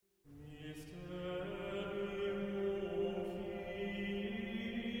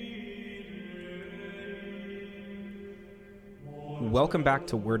Welcome back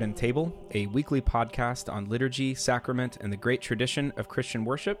to Word and Table, a weekly podcast on liturgy, sacrament, and the great tradition of Christian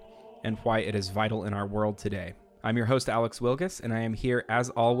worship and why it is vital in our world today. I'm your host, Alex Wilgus, and I am here, as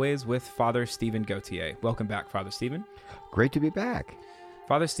always, with Father Stephen Gauthier. Welcome back, Father Stephen. Great to be back.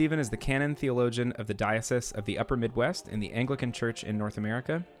 Father Stephen is the canon theologian of the Diocese of the Upper Midwest in the Anglican Church in North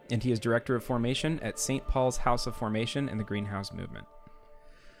America, and he is Director of Formation at St. Paul's House of Formation and the Greenhouse Movement.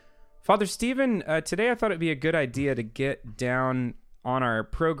 Father Stephen, today I thought it'd be a good idea to get down on our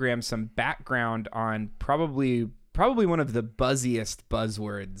program some background on probably one of the buzziest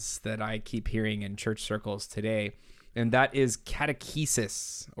buzzwords that I keep hearing in church circles today, and that is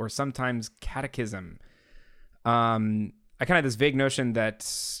catechesis, or sometimes catechism. I kind of have this vague notion that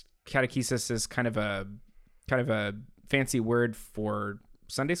catechesis is kind of a fancy word for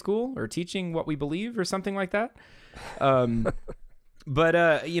Sunday school or teaching what we believe or something like that. But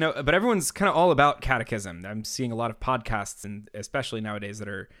everyone's kind of all about catechism. I'm seeing a lot of podcasts, and especially nowadays, that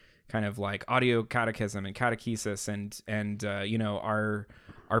are kind of like audio catechism and catechesis, and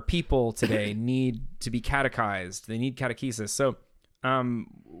our people today need to be catechized. They need catechesis.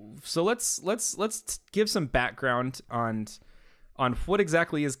 So let's give some background on what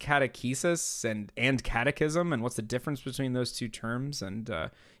exactly is catechesis and catechism, and what's the difference between those two terms. And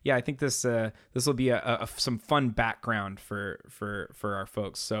I think this will be some fun background for our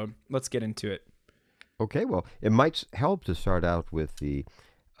folks. So let's get into it. Okay, well, it might help to start out with the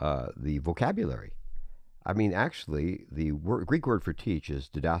vocabulary. I mean, actually, the Greek word for teach is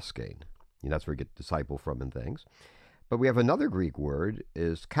didaskain. That's where we get disciple from and things. But we have another Greek word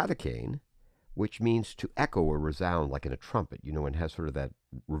is katechein, which means to echo or resound like in a trumpet, and has sort of that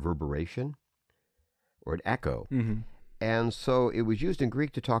reverberation or an echo. Mm-hmm. And so it was used in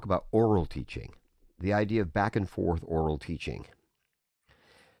Greek to talk about oral teaching, the idea of back and forth oral teaching.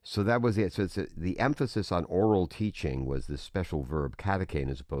 So that was it. So the emphasis on oral teaching was this special verb, katechein,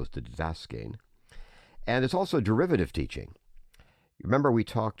 as opposed to didaskain. And it's also derivative teaching. Remember we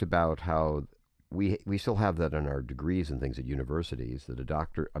talked about how we still have that in our degrees and things at universities, that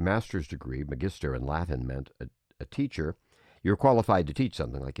a master's degree, magister in Latin, meant a teacher. You're qualified to teach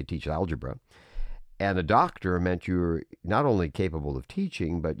something, like you teach algebra. And a doctor meant you were not only capable of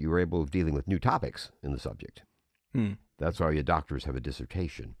teaching, but you were able of dealing with new topics in the subject. That's why your doctors have a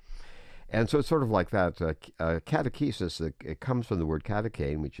dissertation. And so it's sort of like that. Catechesis, it comes from the word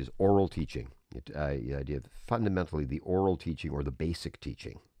katechein, which is oral teaching. The idea of fundamentally the oral teaching or the basic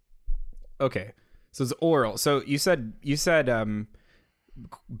teaching. Okay, so it's oral. So you said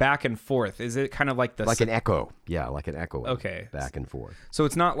back and forth. Is it kind of like an echo? Yeah, like an echo. Okay, back and forth. So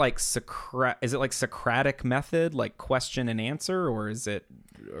it's not like is it like Socratic method, like question and answer, or is it?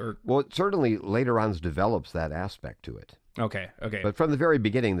 Well, it certainly later on develops that aspect to it. Okay. But from the very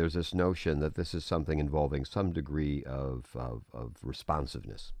beginning, there's this notion that this is something involving some degree of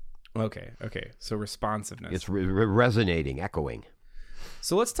responsiveness. Okay. So responsiveness. It's resonating, echoing.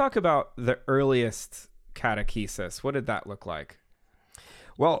 So let's talk about the earliest catechesis. What did that look like?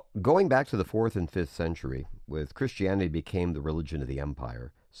 Well, going back to the 4th and 5th century, with Christianity became the religion of the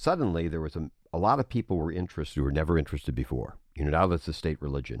empire, suddenly there was a lot of people were interested who were never interested before. Now that's the state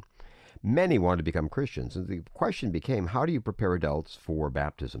religion. Many wanted to become Christians, and the question became, how do you prepare adults for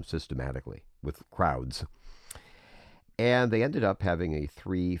baptism systematically with crowds? And they ended up having a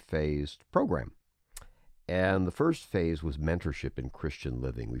 3-phased program. And the first phase was mentorship in Christian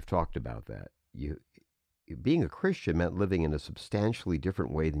living. We've talked about that. Being a Christian meant living in a substantially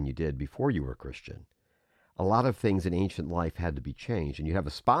different way than you did before you were a Christian. A lot of things in ancient life had to be changed, and you have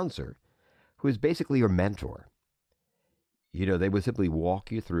a sponsor who is basically your mentor. They would simply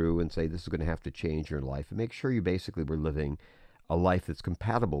walk you through and say, this is going to have to change your life, and make sure you basically were living a life that's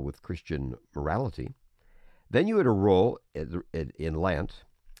compatible with Christian morality. Then you would enroll in Lent.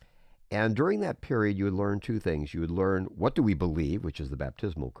 And during that period, you would learn two things. You would learn, what do we believe, which is the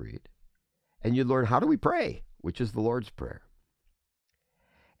baptismal creed. And you'd learn, how do we pray, which is the Lord's Prayer.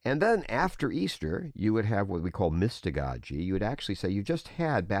 And then after Easter, you would have what we call mystagogy. You would actually say, you just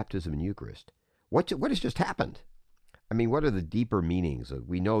had baptism and Eucharist. What has just happened? I mean, what are the deeper meanings?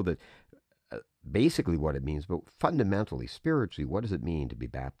 We know that basically what it means, but fundamentally, spiritually, what does it mean to be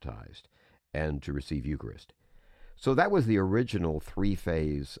baptized and to receive Eucharist? So that was the original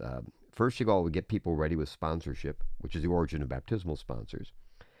 3-phase. First of all, we get people ready with sponsorship, which is the origin of baptismal sponsors.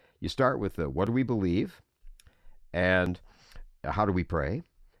 You start with what do we believe, and how do we pray,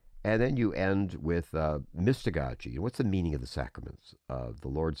 and then you end with mystagogy. What's the meaning of the sacraments of the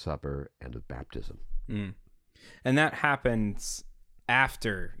Lord's Supper and of baptism? And that happens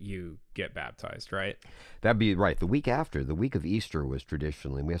after you get baptized, right? That'd be right. The week after, the week of Easter was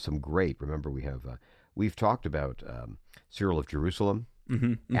traditionally, and we have some great, remember we have We've talked about Cyril of Jerusalem,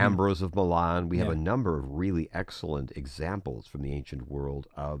 Mm-hmm. Ambrose of Milan. We have Yeah. a number of really excellent examples from the ancient world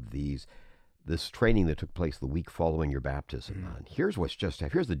of this training that took place the week following your baptism. And here's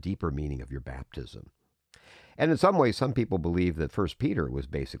here's the deeper meaning of your baptism. And in some ways, some people believe that First Peter was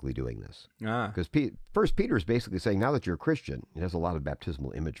basically doing this, Ah, because First Peter is basically saying, now that you're a Christian, it has a lot of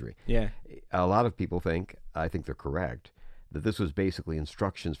baptismal imagery. yeah. A lot of people think, I think they're correct, that this was basically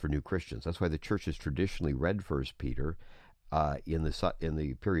instructions for new Christians. That's why the church has traditionally read First Peter in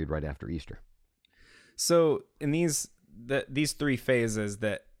the period right after Easter. So in these three phases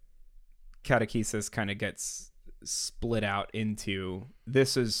that catechesis kind of gets split out into,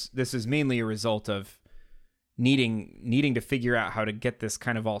 this is mainly a result of needing to figure out how to get this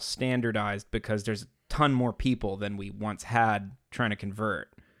kind of all standardized, because there's a ton more people than we once had trying to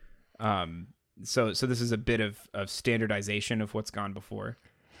convert. So this is a bit of standardization of what's gone before.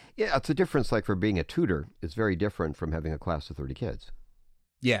 Yeah, it's a difference. Like for being a tutor, it's very different from having a class of 30 kids.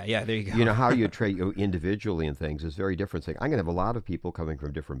 Yeah, there you go. You know, how you train individually and things is very different. Saying, I'm going to have a lot of people coming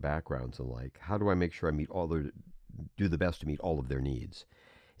from different backgrounds, and like, how do I make sure I do the best to meet all of their needs?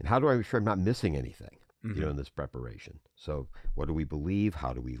 And how do I make sure I'm not missing anything, in this preparation? So what do we believe?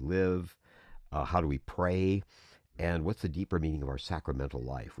 How do we live? How do we pray? And what's the deeper meaning of our sacramental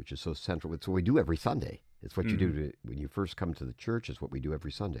life, which is so central? It's what we do every Sunday. It's what you do when you first come to the church. It's what we do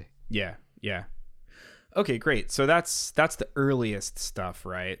every Sunday. Yeah. Okay, great. So that's the earliest stuff,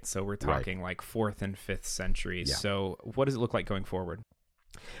 right? So we're talking like 4th and 5th centuries. Yeah. So what does it look like going forward?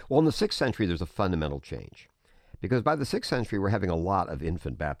 Well, in the 6th century, there's a fundamental change. Because by the 6th century, we're having a lot of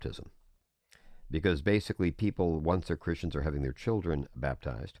infant baptism. Because basically people, once they're Christians, are having their children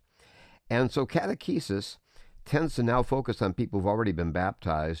baptized. And so catechesis tends to now focus on people who've already been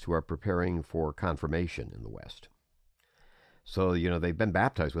baptized who are preparing for confirmation in the West. So, they've been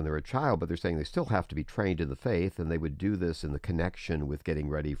baptized when they were a child, but they're saying they still have to be trained in the faith, and they would do this in the connection with getting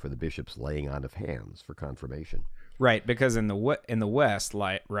ready for the bishop's laying on of hands for confirmation. Right, because in the West,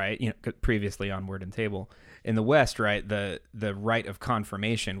 like, right, previously on Word and Table, in the West, right, the rite of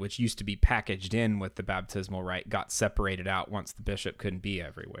confirmation, which used to be packaged in with the baptismal rite, got separated out once the bishop couldn't be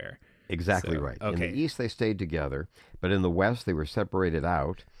everywhere. Exactly So, right. okay. In the East, they stayed together, but in the West, they were separated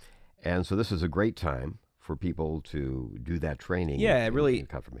out. And so this is a great time for people to do that training. Yeah, it really in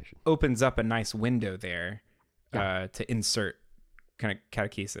confirmation. opens up a nice window there to insert kind of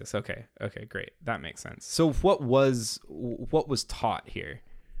catechesis. Okay, great. That makes sense. So what was taught here?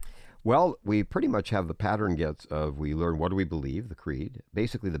 Well, we pretty much have the pattern we learn what do we believe, the creed,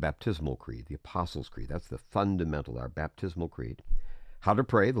 basically the baptismal creed, the Apostles' Creed. That's the fundamental, our baptismal creed. How to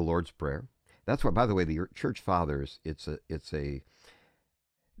pray, the Lord's Prayer. That's what, by the way, the Church Fathers,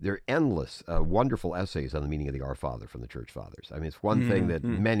 they're endless, wonderful essays on the meaning of the Our Father from the Church Fathers. I mean, it's one thing that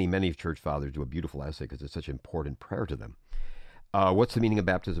many Church Fathers do a beautiful essay because it's such an important prayer to them. What's the meaning of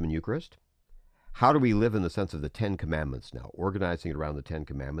baptism and Eucharist? How do we live in the sense of the Ten Commandments now, organizing it around the Ten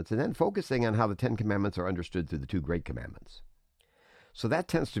Commandments, and then focusing on how the Ten Commandments are understood through the two great commandments. So that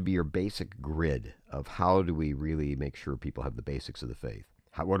tends to be your basic grid of how do we really make sure people have the basics of the faith.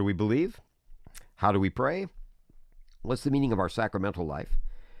 What do we believe? How do we pray? What's the meaning of our sacramental life?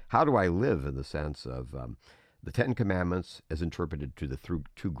 How do I live in the sense of the Ten Commandments as interpreted to the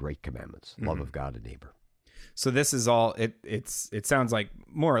two great commandments, love of God and neighbor? So this is all, it sounds like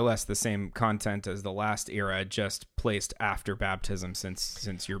more or less the same content as the last era, just placed after baptism,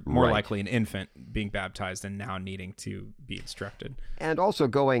 since you're more likely an infant being baptized and now needing to be instructed. And also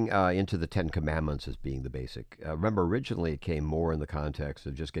going into the Ten Commandments as being the basic. Remember, originally it came more in the context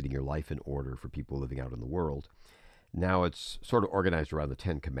of just getting your life in order for people living out in the world. Now it's sort of organized around the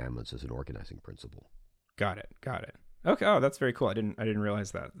Ten Commandments as an organizing principle. Got it. Okay. Oh, that's very cool. I didn't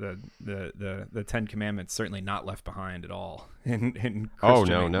realize that the Ten Commandments certainly not left behind at all in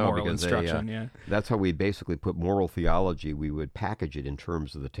Christian moral instruction. That's how we basically put moral theology. We would package it in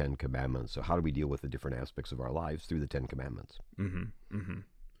terms of the Ten Commandments. So how do we deal with the different aspects of our lives through the Ten Commandments?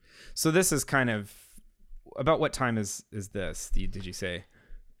 So this is kind of about what time is this? Did you say?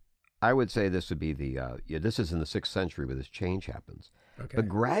 I would say this would be this is in the 6th century where this change happens. Okay. But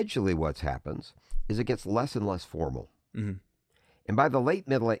gradually what happens is it gets less and less formal. Mm-hmm. And by the late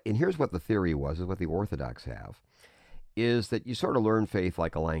Middle Age, and here's what the theory was, is what the Orthodox have, is that you sort of learn faith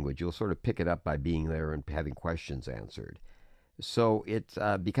like a language. You'll sort of pick it up by being there and having questions answered. So it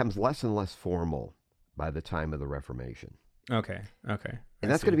becomes less and less formal by the time of the Reformation. Okay.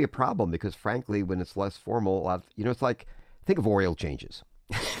 And that's going to be a problem because, frankly, when it's less formal, it's like, think of oil changes.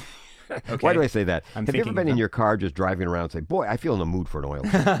 Okay. Why do I say that? I'm Have you ever thinking been in about- your car just driving around and say, boy, I feel in the mood for an oil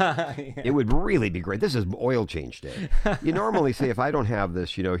change? Yeah. It would really be great. This is oil change day. You normally say, if I don't have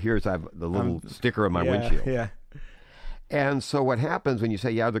this, here's I have the little sticker on my windshield. Yeah. And so what happens when you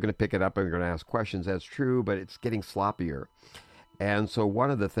say, yeah, they're going to pick it up and they're going to ask questions, that's true, but it's getting sloppier. And so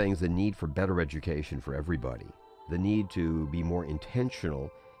one of the things, the need for better education for everybody, the need to be more intentional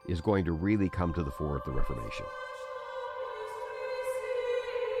is going to really come to the fore at the Reformation.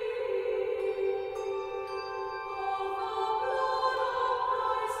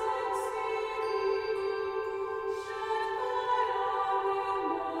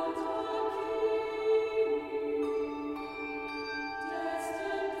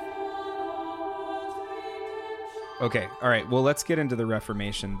 Okay. All right. Well, let's get into the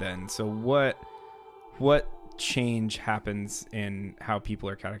Reformation then. So what change happens in how people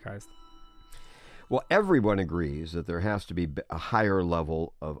are catechized? Well, everyone agrees that there has to be a higher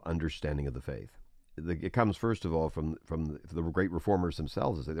level of understanding of the faith. It comes, first of all, from the great reformers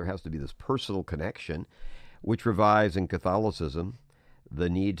themselves, is that there has to be this personal connection, which revives in Catholicism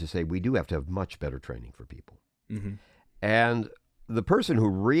the need to say we do have to have much better training for people. Mm-hmm. And the person who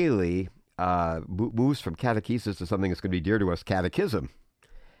really moves from catechesis to something that's going to be dear to us, catechism,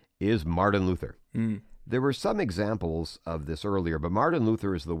 is Martin Luther. Mm. There were some examples of this earlier, but Martin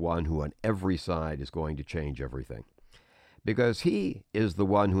Luther is the one who on every side is going to change everything, because he is the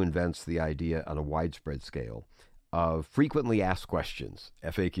one who invents the idea on a widespread scale of frequently asked questions,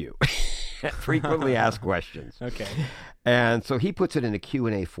 FAQ, frequently asked questions. Okay. And so he puts it in a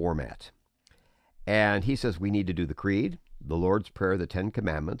Q&A format. And he says we need to do the creed, the Lord's Prayer, the Ten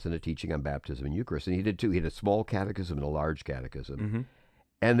Commandments, and a teaching on baptism and Eucharist. And he did two. He had a small catechism and a large catechism. Mm-hmm.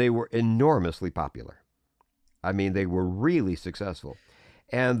 And they were enormously popular. I mean, they were really successful.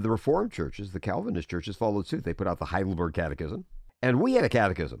 And the Reformed churches, the Calvinist churches, followed suit. They put out the Heidelberg Catechism. And we had a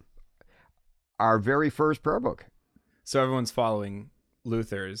catechism, our very first prayer book. So everyone's following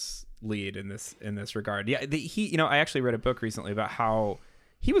Luther's lead in this regard. Yeah, I actually read a book recently about how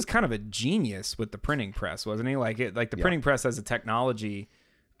he was kind of a genius with the printing press, wasn't he? The printing press as a technology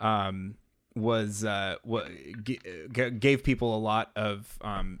gave people a lot of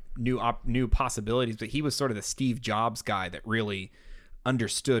new possibilities. But he was sort of the Steve Jobs guy that really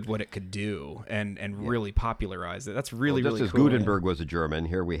understood what it could do and really popularized it. That's really just really as cool. Gutenberg was a German,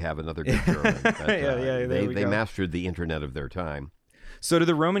 here we have another good German. But, they mastered the internet of their time. So do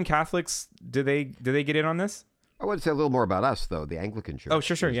the Roman Catholics, do they get in on this? I want to say a little more about us, though, the Anglican Church. Oh,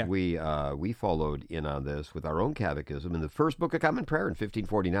 sure, yeah. We followed in on this with our own catechism in the first Book of Common Prayer in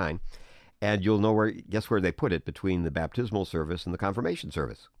 1549, and you'll know guess where they put it, between the baptismal service and the confirmation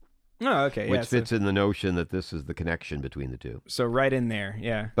service. Oh, okay, which fits in the notion that this is the connection between the two. So right in there,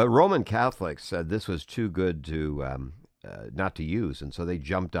 yeah. But Roman Catholics said this was too good to not to use, and so they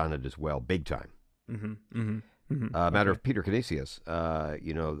jumped on it as well, big time. Mm-hmm, mm-hmm. Matter of Peter Canisius,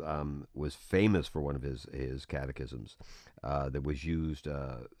 was famous for one of his catechisms that was used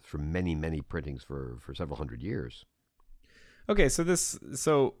for many, many printings for several hundred years. Okay, so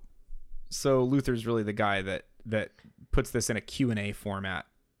Luther's really the guy that puts this in a Q&A format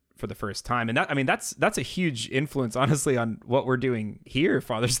for the first time, and that's a huge influence, honestly, on what we're doing here,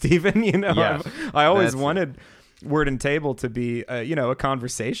 Father Stephen. Yes, I always wanted Word and Table to be a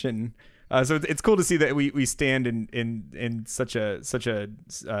conversation. So it's cool to see that we stand in such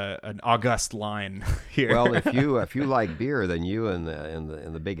an august line here. Well, if you like beer, then you and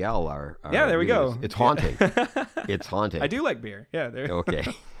the Big L are yeah. There we go. It's haunting. It's haunting. I do like beer. Yeah. There.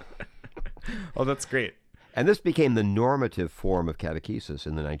 Okay. Oh, that's great. And this became the normative form of catechesis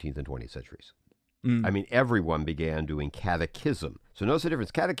in the 19th and 20th centuries. I mean, everyone began doing catechism. So notice the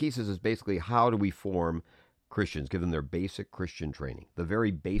difference. Catechesis is basically how do we form Christians, give them their basic Christian training, the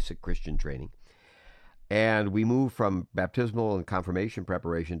very basic Christian training. And we move from baptismal and confirmation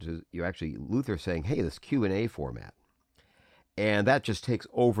preparation to Luther saying, hey, this Q&A format. And that just takes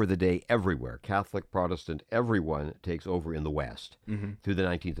over the day everywhere. Catholic, Protestant, everyone takes over in the West through the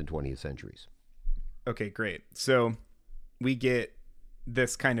 19th and 20th centuries. Okay, great. So we get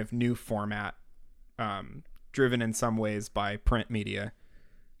this kind of new format, driven in some ways by print media.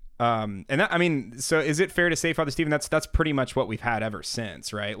 So is it fair to say, Father Stephen, that's pretty much what we've had ever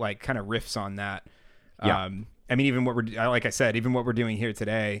since, right? Like kind of riffs on that. Yeah. Even what like I said, even what we're doing here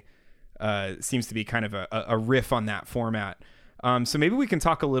today, seems to be kind of a riff on that format. So maybe we can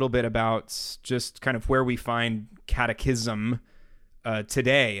talk a little bit about just kind of where we find catechism,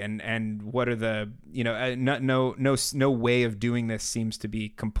 today, and what are the, no way of doing this seems to be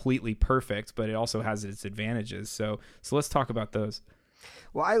completely perfect, but it also has its advantages. So let's talk about those.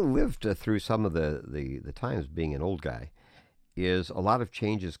 Well, I lived through some of the times being an old guy, is a lot of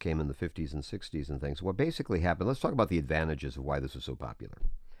changes came in the 50s and 60s and things. What basically happened, let's talk about the advantages of why this was so popular.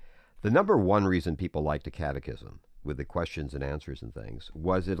 The number one reason people liked a catechism with the questions and answers and things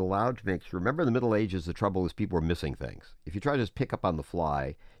was it allowed to make sure, remember in the Middle Ages, the trouble is people were missing things. If you try to just pick up on the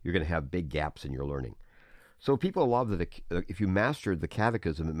fly, you're going to have big gaps in your learning. So people loved that if you mastered the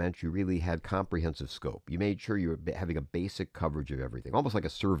catechism, it meant you really had comprehensive scope. You made sure you were having a basic coverage of everything, almost like a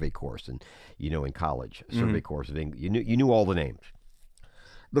survey course in college, a survey course of English. You knew all the names.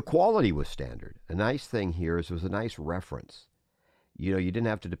 The quality was standard. A nice thing here is it was a nice reference. You didn't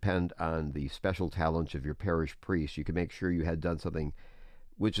have to depend on the special talents of your parish priest. You could make sure you had done something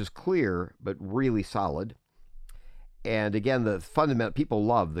which is clear but really solid. And again, the fundamental people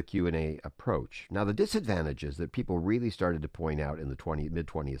love the Q&A approach. Now, the disadvantages that people really started to point out in the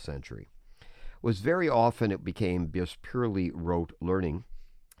mid-20th century was very often it became just purely rote learning,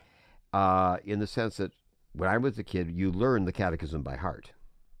 in the sense that when I was a kid, you learned the catechism by heart.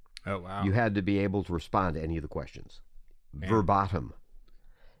 Oh, wow. You had to be able to respond to any of the questions, verbatim.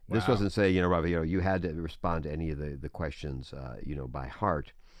 Wow. This wasn't say, you had to respond to any of the questions, by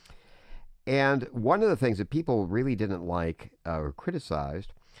heart. And one of the things that people really didn't like or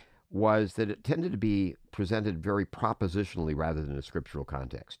criticized was that it tended to be presented very propositionally rather than a scriptural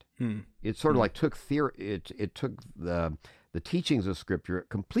context. It sort of like took theory. It took the teachings of Scripture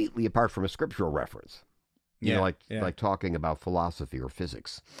completely apart from a scriptural reference. Like talking about philosophy or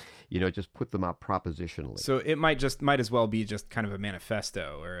physics. Just put them out propositionally. So it might as well be just kind of a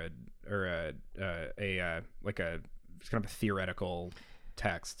manifesto or a kind of a theoretical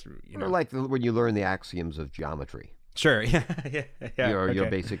text, Or like when you learn the axioms of geometry. Sure. Yeah. Your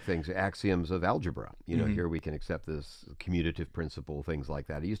basic things, axioms of algebra. Here we can accept this commutative principle, things like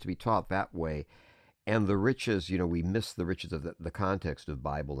that. It used to be taught that way. And the riches, we miss the riches of the context of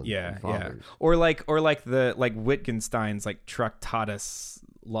Bible and fathers. Or like Wittgenstein's like Tractatus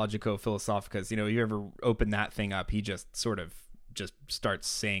Logico-Philosophicus. You ever open that thing up, he just sort of just starts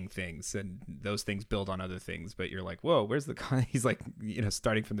saying things, and those things build on other things, but you're like, whoa, where's the he's like,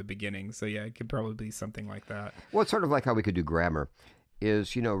 starting from the beginning. So yeah, it could probably be something like that. Well, it's sort of like how we could do grammar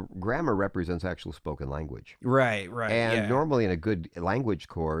is, grammar represents actual spoken language. Right. And normally in a good language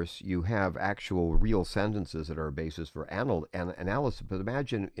course, you have actual real sentences that are a basis for analysis. But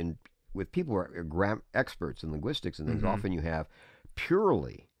imagine with people who are experts in linguistics and things, often you have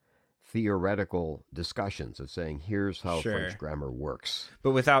purely theoretical discussions of saying, here's how French grammar works.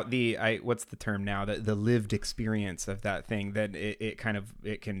 But without what's the term now? The lived experience of that thing, that it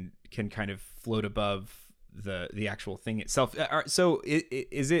can kind of float above the actual thing itself. So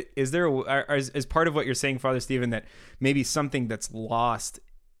is part of what you're saying, Father Stephen, that maybe something that's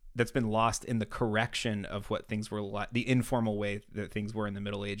been lost in the correction of what things were the informal way that things were in the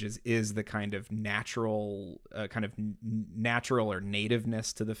Middle Ages is the kind of natural or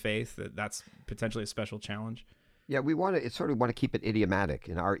nativeness to the faith, that's potentially a special challenge? Yeah, we want to keep it idiomatic,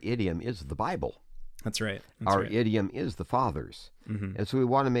 and our idiom is the Bible. That's right. Our idiom is the Fathers. And so we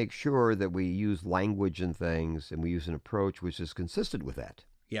want to make sure that we use language and things, and we use an approach which is consistent with that.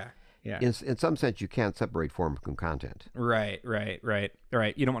 Yeah. In some sense, you can't separate form from content. Right.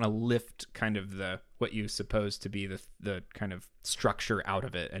 You don't want to lift kind of what you suppose to be the kind of structure out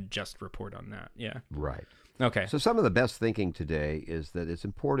of it and just report on that. Yeah. Right. Okay. So some of the best thinking today is that it's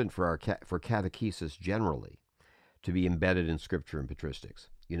important for for catechesis generally to be embedded in Scripture and patristics.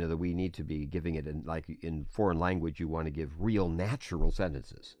 That we need to be giving it in foreign language, you want to give real natural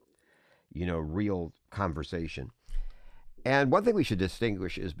sentences, real conversation. And one thing we should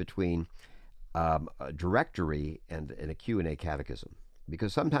distinguish is between a directory and a Q&A catechism,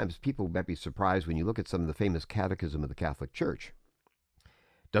 because sometimes people might be surprised when you look at some of the famous catechism of the Catholic Church.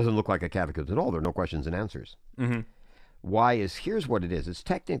 Doesn't look like a catechism at all. There are no questions and answers. Here's what it is. It's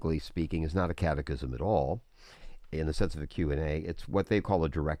technically speaking is not a catechism at all in the sense of a Q&A. It's what they call a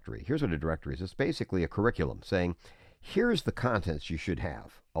directory. Here's what a directory is. It's basically a curriculum saying, here's the contents you should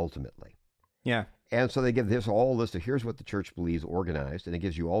have ultimately. Yeah. And so they give this all list of here's what the church believes organized, and it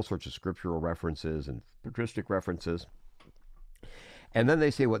gives you all sorts of scriptural references and patristic references. And then they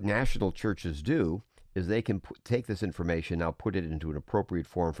say what national churches do is they can take this information, now put it into an appropriate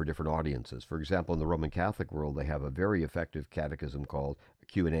form for different audiences. For example, in the Roman Catholic world, they have a very effective catechism called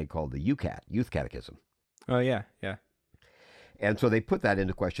Q&A called the UCAT, Youth Catechism. Oh, yeah. And so they put that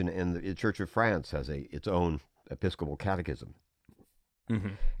into question, and the Church of France has its own Episcopal catechism.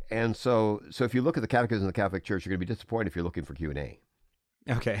 And so if you look at the catechism of the Catholic Church, you're going to be disappointed if you're looking for Q&A.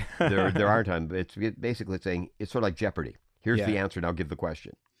 Okay. there aren't time. It's basically saying, it's sort of like Jeopardy. Here's the answer, now give the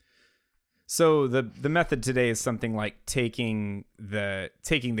question. So the method today is something like taking the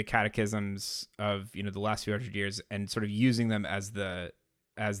catechisms of the last few hundred years and sort of using them as the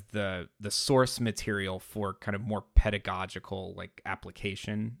source material for kind of more pedagogical like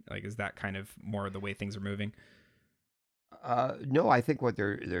application. Like, is that kind of more the way things are moving? No, I think what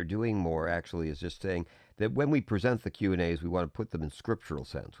they're doing more actually is just saying that when we present the Q&As, we want to put them in scriptural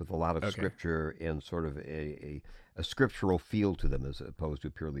sense with a lot of scripture and sort of a scriptural feel to them as opposed to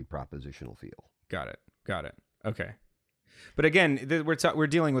a purely propositional feel. Got it. Okay. But again, we're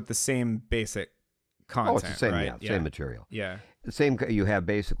dealing with the same basic content, it's the same, right? Same material. Yeah. The same. You have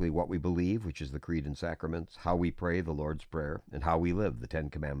basically what we believe, which is the Creed and Sacraments, how we pray, the Lord's Prayer, and how we live, the Ten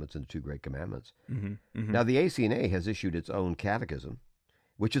Commandments and the Two Great Commandments. Mm-hmm. Mm-hmm. Now, the ACNA has issued its own catechism,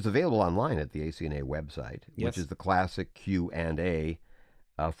 which is available online at the ACNA website, which is the classic Q&A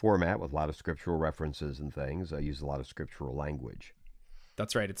format with a lot of scriptural references and things. I use a lot of scriptural language.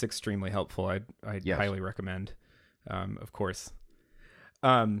 That's right. It's extremely helpful. I highly recommend, of course.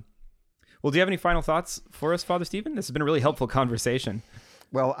 Well, do you have any final thoughts for us, Father Stephen? This has been a really helpful conversation.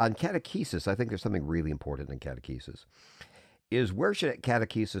 Well, on catechesis, I think there's something really important in catechesis. Is where should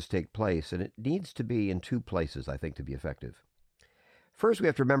catechesis take place? And it needs to be in two places, I think, to be effective. First, we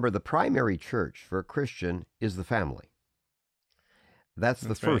have to remember the primary church for a Christian is the family. That's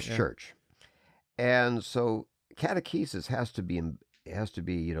the first church. And so catechesis has to be,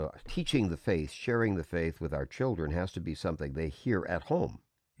 teaching the faith, sharing the faith with our children has to be something they hear at home.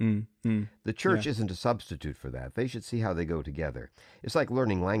 The church isn't a substitute for that. They should see how they go together. It's like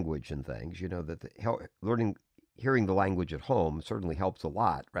learning language and things, that hearing the language at home certainly helps a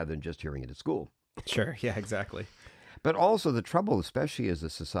lot rather than just hearing it at school. Sure. Yeah, exactly. But also the trouble, especially as the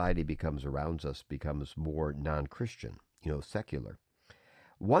society around us becomes more non-Christian, secular.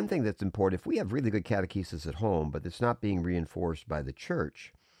 One thing that's important, if we have really good catechesis at home, but it's not being reinforced by the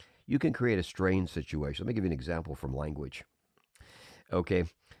church, you can create a strange situation. Let me give you an example from language. Okay.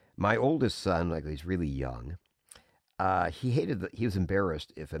 My oldest son, he's really young, he was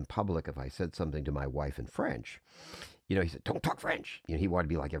embarrassed if in public, if I said something to my wife in French, he said, don't talk French. He wanted to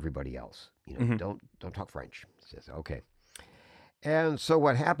be like everybody else. Don't talk French. He says, okay. And so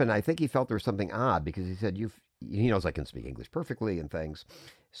what happened, I think he felt there was something odd because he said, he knows I can speak English perfectly and things.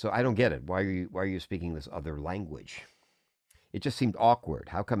 So I don't get it. Why are you speaking this other language? It just seemed awkward.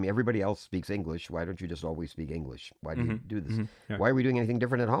 How come everybody else speaks English? Why don't you just always speak English? Why do you do this? Yeah. Why are we doing anything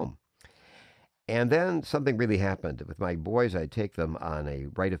different at home? And then something really happened. With my boys, I'd take them on a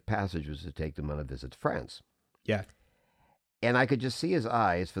rite of passage was to take them on a visit to France. Yeah. And I could just see his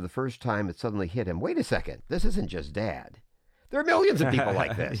eyes for the first time. It suddenly hit him. Wait a second. This isn't just Dad. There are millions of people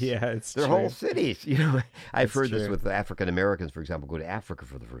like this. Yeah, it's true. There are whole cities. I've heard this with the African Americans, for example, go to Africa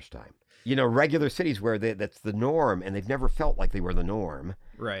for the first time. Regular cities where that's the norm, and they've never felt like they were the norm.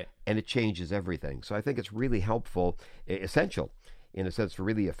 Right. And it changes everything. So I think it's really helpful, essential, in a sense, for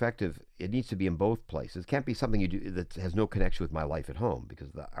really effective. It needs to be in both places. It can't be something you do that has no connection with my life at home, because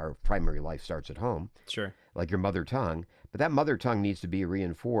our primary life starts at home. Sure. Like your mother tongue. But that mother tongue needs to be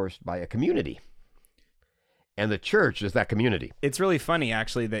reinforced by a community. And the church is that community. It's really funny,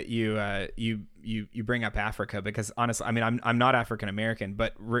 actually, that you bring up Africa, because honestly, I mean, I'm not African American,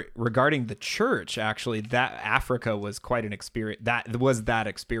 but regarding the church, actually, that Africa was quite an experience. That was that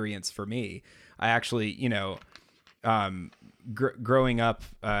experience for me. I actually, growing up,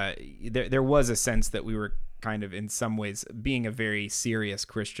 there was a sense that we were kind of, in some ways, being a very serious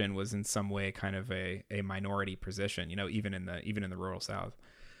Christian was in some way kind of a minority position, even in the rural South.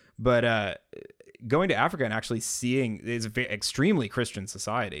 But going to Africa and actually seeing is an extremely Christian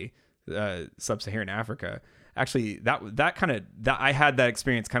society, sub-Saharan Africa. Actually, that I had that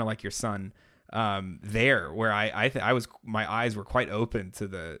experience kind of like your son there, where I was, my eyes were quite open to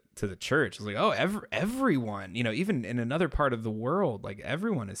the church. I was like, oh, everyone, even in another part of the world, like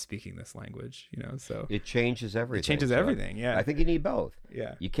everyone is speaking this language, so it changes everything. It changes everything. Yeah, I think you need both.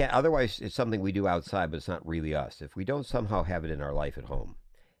 Yeah, you can't. Otherwise, it's something we do outside, but it's not really us. If we don't somehow have it in our life at home.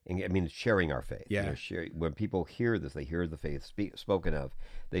 I mean, sharing our faith. Yeah. When people hear this, they hear the faith spoken of.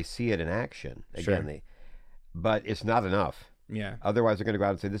 They see it in action. Again, sure. But it's not enough. Yeah. Otherwise, they're going to go out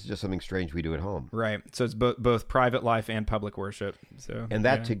and say, this is just something strange we do at home. Right. So it's both private life and public worship. And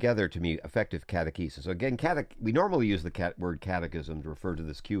that together, to me, effective catechesis. So again, we normally use the word catechism to refer to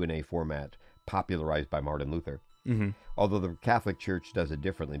this Q&A format popularized by Martin Luther. Mm-hmm. Although the Catholic Church does it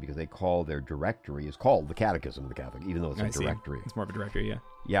differently, because they call their directory is called the Catechism of the Catholic, even though it's a directory. It's more of a directory, yeah.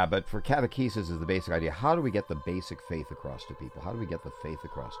 Yeah, but for catechesis is the basic idea. How do we get the basic faith across to people? How do we get the faith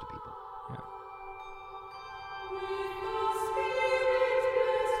across to people? Yeah.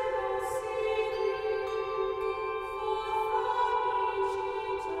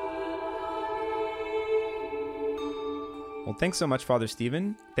 Well, thanks so much, Father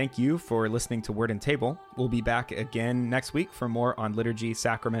Stephen. Thank you for listening to Word and Table. We'll be back again next week for more on liturgy,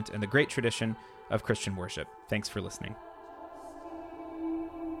 sacrament, and the great tradition of Christian worship. Thanks for listening.